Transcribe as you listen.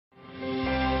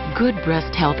Good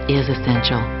breast health is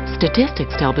essential.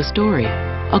 Statistics tell the story.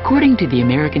 According to the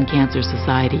American Cancer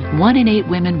Society, 1 in 8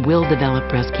 women will develop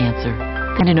breast cancer.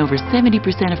 And in over 70%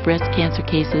 of breast cancer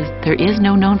cases, there is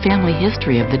no known family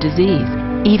history of the disease.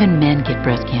 Even men get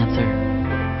breast cancer.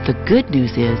 The good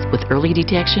news is, with early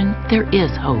detection, there is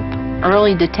hope.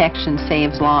 Early detection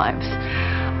saves lives.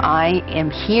 I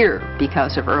am here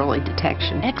because of early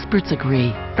detection. Experts agree.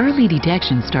 Early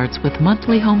detection starts with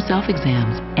monthly home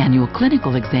self-exams, annual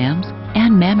clinical exams,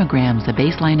 and mammograms, a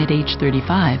baseline at age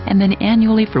 35, and then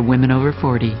annually for women over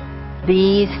 40.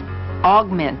 These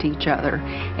augment each other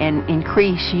and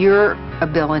increase your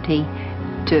ability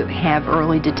to have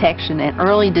early detection, and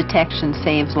early detection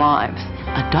saves lives.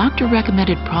 A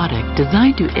doctor-recommended product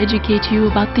designed to educate you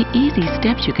about the easy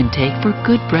steps you can take for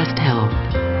good breast health.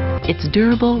 It's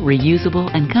durable,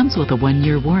 reusable, and comes with a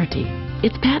 1-year warranty.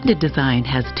 Its patented design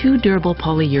has 2 durable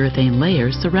polyurethane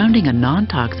layers surrounding a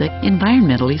non-toxic,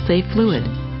 environmentally safe fluid.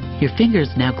 Your fingers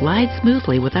now glide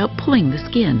smoothly without pulling the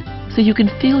skin, so you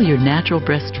can feel your natural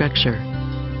breast structure.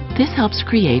 This helps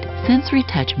create sensory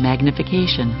touch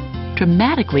magnification,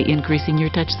 dramatically increasing your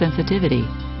touch sensitivity.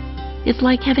 It's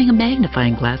like having a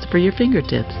magnifying glass for your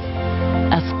fingertips.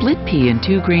 A split pea and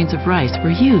 2 grains of rice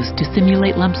were used to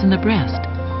simulate lumps in the breast.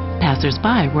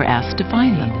 Passers-by were asked to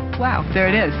find them. Wow, there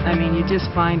it is. I mean, you just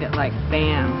find it like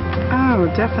bam. Oh,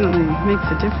 definitely makes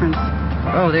a difference.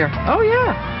 Oh, there. Oh, yeah.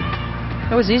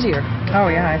 That was easier. Oh,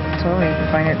 yeah, I totally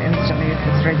find it instantly.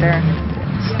 It's right there.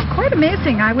 It's quite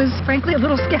amazing. I was frankly a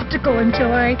little skeptical until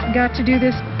I got to do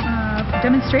this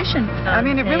demonstration. I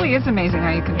mean, it really is amazing how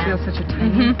you can feel such a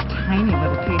tiny, tiny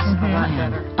little piece a lot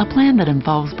better. A plan that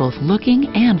involves both looking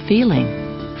and feeling.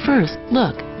 First,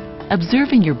 look.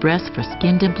 Observing your breasts for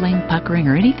skin dimpling, puckering,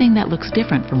 or anything that looks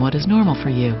different from what is normal for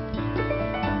you.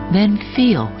 Then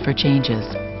feel for changes.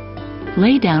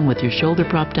 Lay down with your shoulder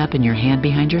propped up and your hand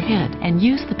behind your head, and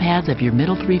use the pads of your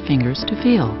middle 3 fingers to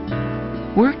feel.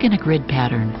 Work in a grid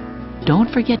pattern.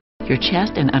 Don't forget your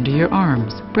chest and under your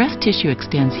arms. Breast tissue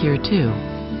extends here too.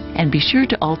 And be sure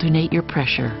to alternate your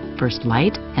pressure. First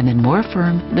light, and then more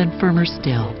firm, then firmer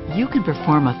still. You can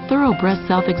perform a thorough breast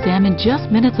self-exam in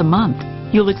just minutes a month.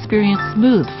 You'll experience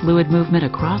smooth fluid movement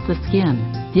across the skin.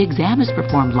 The exam is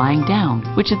performed lying down,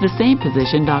 which is the same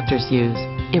position doctors use.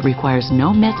 It requires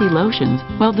no messy lotions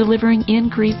while delivering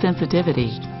increased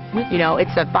sensitivity. You know,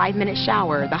 it's a 5-minute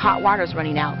shower. The hot water's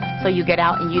running out, so you get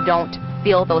out and you don't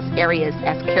feel those areas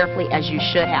as carefully as you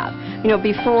should have. You know,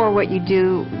 before what you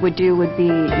would be,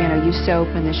 you know, use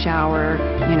soap in the shower,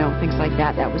 you know, things like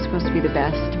that. That was supposed to be the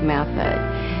best method.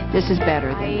 This is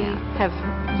better than that. I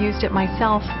have used it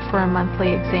myself for a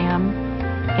monthly exam,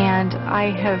 and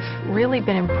I have really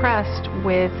been impressed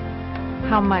with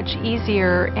how much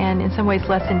easier and in some ways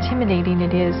less intimidating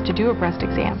it is to do a breast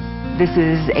exam. This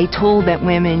is a tool that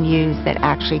women use that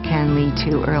actually can lead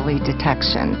to early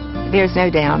detection. There's no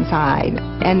downside,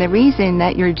 and the reason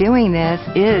that you're doing this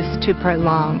is to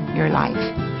prolong your life.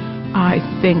 I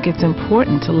think it's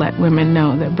important to let women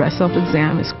know that breast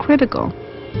self-exam is critical.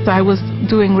 So I was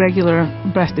doing regular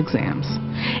breast exams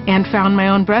and found my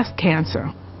own breast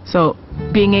cancer. So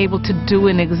being able to do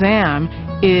an exam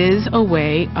is a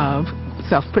way of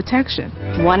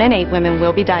self-protection. 1 in 8 women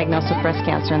will be diagnosed with breast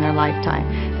cancer in their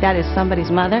lifetime. That is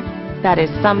somebody's mother, that is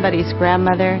somebody's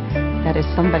grandmother, that is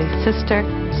somebody's sister.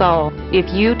 So if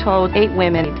you told 8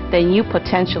 women, then you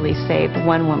potentially saved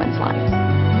 1 woman's life.